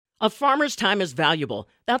A farmer's time is valuable.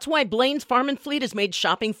 That's why Blaine's Farm and Fleet has made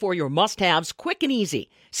shopping for your must-haves quick and easy.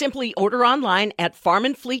 Simply order online at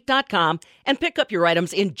farmandfleet.com and pick up your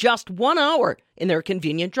items in just 1 hour in their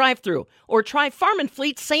convenient drive-thru. Or try Farm and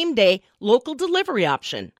Fleet's same-day local delivery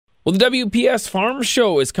option. Well, the WPS Farm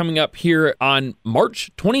Show is coming up here on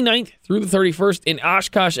March 29th through the 31st in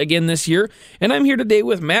Oshkosh again this year. And I'm here today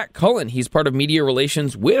with Matt Cullen. He's part of media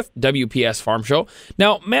relations with WPS Farm Show.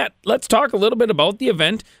 Now, Matt, let's talk a little bit about the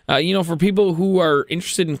event. For people who are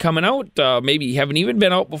interested in coming out, maybe haven't even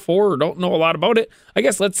been out before or don't know a lot about it, I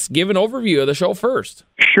guess let's give an overview of the show first.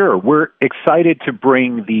 Sure. We're excited to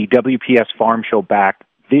bring the WPS Farm Show back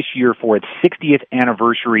this year for its 60th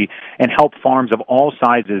anniversary and help farms of all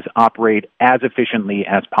sizes operate as efficiently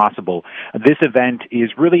as possible. This event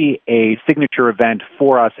is really a signature event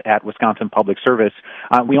for us at Wisconsin Public Service.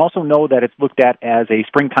 We also know that it's looked at as a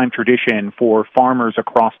springtime tradition for farmers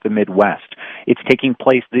across the Midwest. It's taking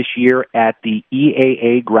place this year at the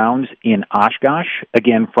EAA grounds in Oshkosh,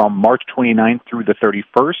 again from March 29th through the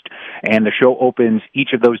 31st, and the show opens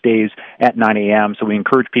each of those days at 9 a.m., so we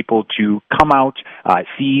encourage people to come out,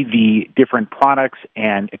 see the different products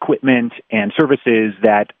and equipment and services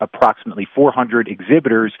that approximately 400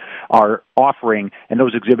 exhibitors are offering, and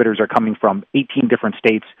those exhibitors are coming from 18 different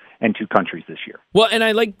states and 2 countries this year. Well, and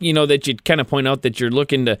I like, that you kind of point out that you're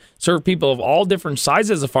looking to serve people of all different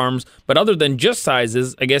sizes of farms, but other than just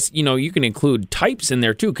sizes, I guess, you can include types in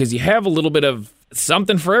there too, because you have a little bit of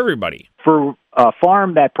something for everybody. For a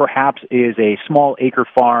farm that perhaps is a small acre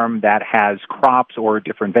farm that has crops or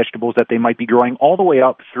different vegetables that they might be growing, all the way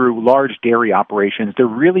up through large dairy operations, there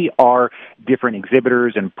really are different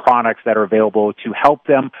exhibitors and products that are available to help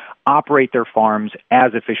them operate their farms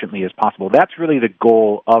as efficiently as possible. That's really the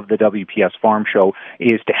goal of the WPS Farm Show,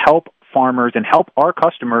 is to help farmers and help our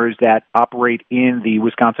customers that operate in the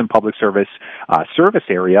Wisconsin Public Service service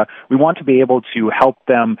area. We want to be able to help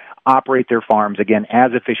them operate their farms, again,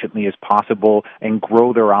 as efficiently as possible and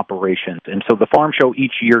grow their operations. And so the Farm Show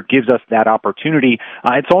each year gives us that opportunity.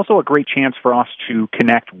 It's also a great chance for us to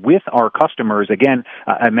connect with our customers. Again,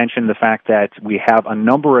 I mentioned the fact that we have a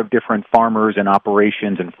number of different farmers and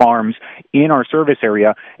operations and farms in our service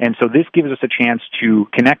area, and so this gives us a chance to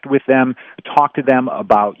connect with them, talk to them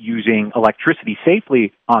about using electricity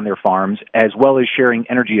safely on their farms, as well as sharing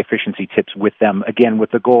energy efficiency tips with them, again,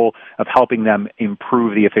 with the goal of helping them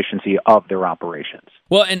improve the efficiency of their operations.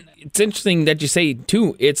 Well, and it's interesting that you say,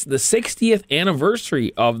 too, it's the 60th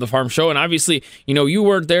anniversary of the Farm Show, and obviously, you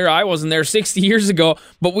weren't there, I wasn't there 60 years ago,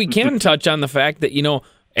 but we can touch on the fact that,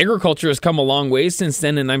 agriculture has come a long way since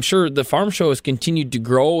then, and I'm sure the Farm Show has continued to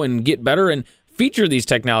grow and get better and feature these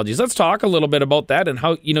technologies. Let's talk a little bit about that and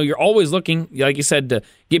how, you're always looking, like you said, to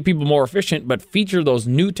get people more efficient, but feature those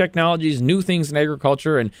new technologies, new things in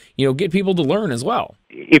agriculture, and, get people to learn as well.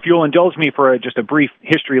 If you'll indulge me for just a brief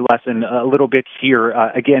history lesson a little bit here,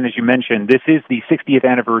 again, as you mentioned, this is the 60th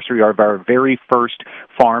anniversary of our very first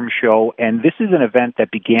Farm Show, and this is an event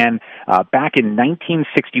that began back in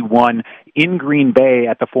 1961 in Green Bay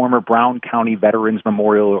at the former Brown County Veterans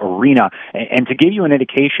Memorial Arena. And to give you an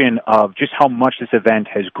indication of just how much this event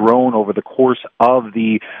has grown over the course of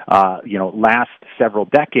the last several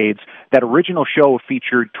decades, that original show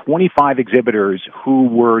featured 25 exhibitors who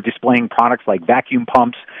were displaying products like vacuum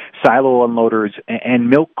pumps, silo unloaders, and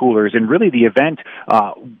milk coolers. And really the event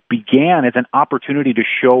began as an opportunity to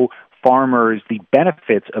show farmers the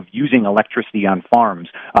benefits of using electricity on farms.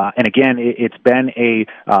 And again, it's been a,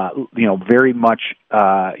 very much,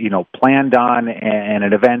 planned on and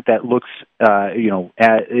an event that looks,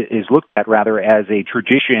 is looked at rather as a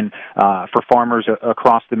tradition for farmers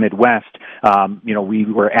across the Midwest. We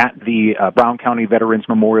were at the Brown County Veterans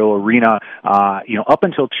Memorial Arena, up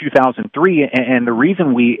until 2003. And the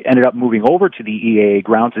reason we ended up moving over to the EAA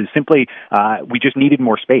grounds is simply we just needed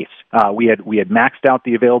more space. We had maxed out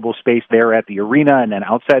the available space there at the arena and then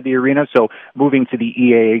outside the arena. So moving to the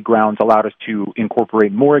EAA grounds allowed us to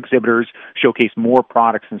incorporate more exhibitors, showcase more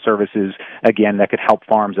products and services, again, that could help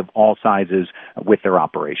farms of all sizes with their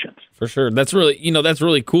operations. For sure. That's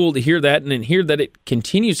really cool to hear that and then hear that it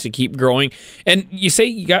continues to keep growing. And you say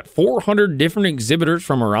you got 400 different exhibitors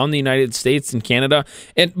from around the United States and Canada.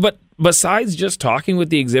 But besides just talking with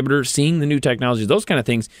the exhibitors, seeing the new technology, those kind of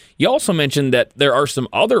things, you also mentioned that there are some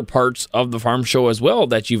other parts of the Farm Show as well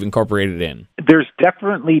that you've incorporated in. There's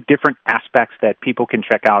definitely different aspects that people can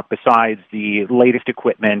check out besides the latest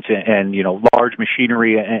equipment and large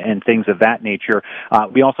machinery and things of that nature.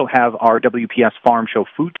 We also have our WPS Farm Show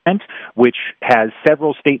food tent, which has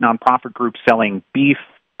several state nonprofit groups selling beef,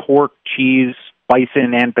 pork, cheese,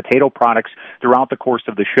 bison and potato products throughout the course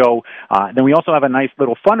of the show. Then we also have a nice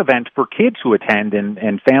little fun event for kids who attend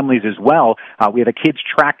and families as well. We have a kids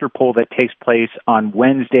tractor pull that takes place on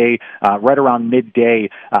Wednesday right around midday,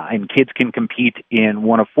 and kids can compete in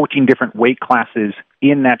one of 14 different weight classes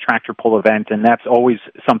in that tractor pull event, and that's always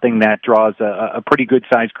something that draws a pretty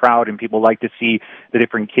good-sized crowd, and people like to see the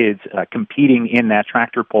different kids competing in that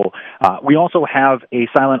tractor pull. We also have a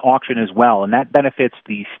silent auction as well, and that benefits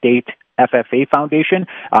the state FFA Foundation,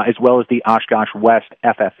 as well as the Oshkosh West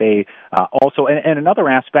FFA. Also, and another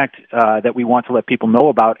aspect that we want to let people know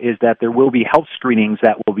about is that there will be health screenings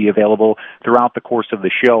that will be available throughout the course of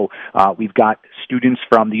the show. We've got students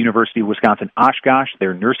from the University of Wisconsin-Oshkosh,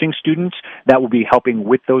 they're nursing students, that will be helping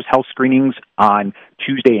with those health screenings on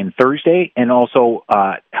Tuesday and Thursday, and also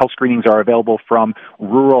health screenings are available from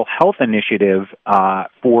Rural Health Initiative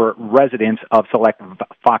for residents of select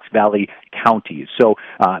Fox Valley counties. So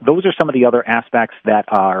those are some of the other aspects that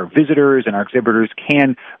our visitors and our exhibitors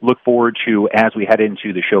can look forward to as we head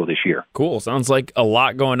into the show this year. Cool. Sounds like a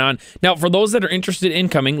lot going on. Now, for those that are interested in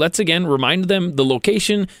coming, let's again remind them the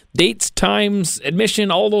location, dates, times,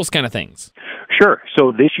 admission, all those kind of things. Sure.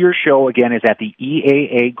 So this year's show, again, is at the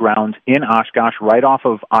EAA grounds in Oshkosh, right off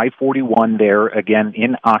of I-41 there, again,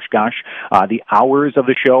 in Oshkosh. The hours of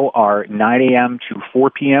the show are 9 a.m. to 4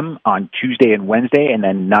 p.m. on Tuesday and Wednesday, and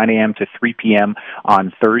then 9 a.m. to 3 p.m.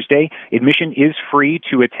 on Thursday. Admission is free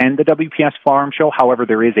to attend the WPS Farm Show. However,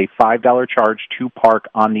 there is a $5 charge to park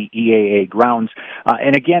on the EAA grounds.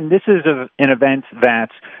 And again, this is an event that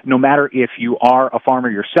no matter if you are a farmer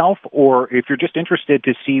yourself or if you're just interested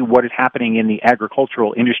to see what is happening in the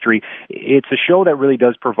agricultural industry, it's a show that really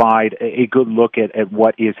does provide a good look at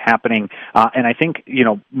what is happening. And I think,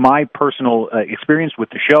 my personal experience with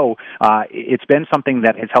the show, it's been something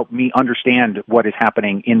that has helped me understand what is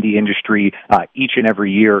happening in the industry each and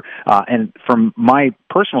every year. And from my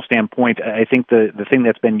personal standpoint, I think the thing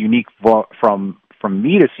that's been unique from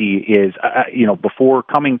me to see is, before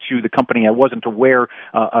coming to the company, I wasn't aware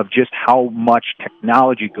of just how much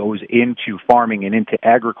technology goes into farming and into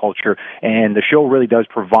agriculture, and the show really does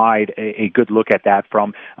provide a good look at that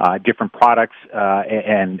from different products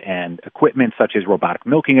and equipment such as robotic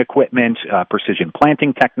milking equipment, precision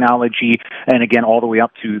planting technology, and again, all the way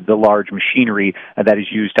up to the large machinery that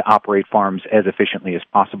is used to operate farms as efficiently as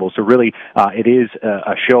possible. So really, it is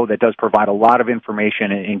a show that does provide a lot of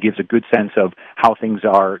information and gives a good sense of how things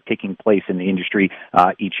are taking place in the industry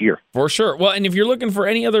each year. For sure. Well, and if you're looking for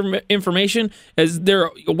any other information, is there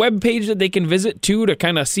a web page that they can visit too to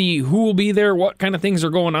kind of see who will be there, what kind of things are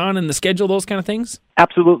going on in the schedule, those kind of things?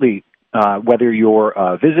 Absolutely. Whether you're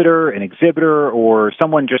a visitor, an exhibitor, or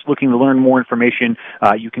someone just looking to learn more information,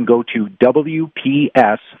 you can go to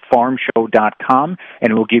WPSFarmShow.com,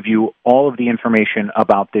 and it will give you all of the information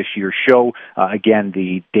about this year's show. Again,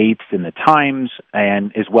 the dates and the times,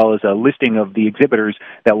 and as well as a listing of the exhibitors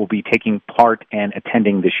that will be taking part and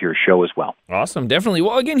attending this year's show as well. Awesome, definitely.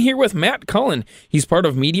 Well, again, here with Matt Cullen. He's part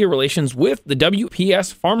of media relations with the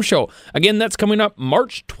WPS Farm Show. Again, that's coming up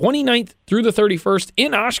March 29th through the 31st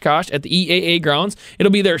in Oshkosh at the EAA grounds.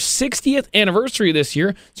 It'll be their 60th anniversary this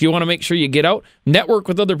year, so you want to make sure you get out, network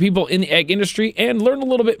with other people in the ag industry, and learn a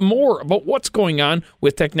little bit more about what's going on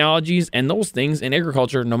with technologies and those things in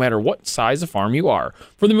agriculture, no matter what size of farm you are.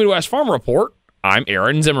 For the Midwest Farm Report, I'm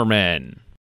Aaron Zimmerman.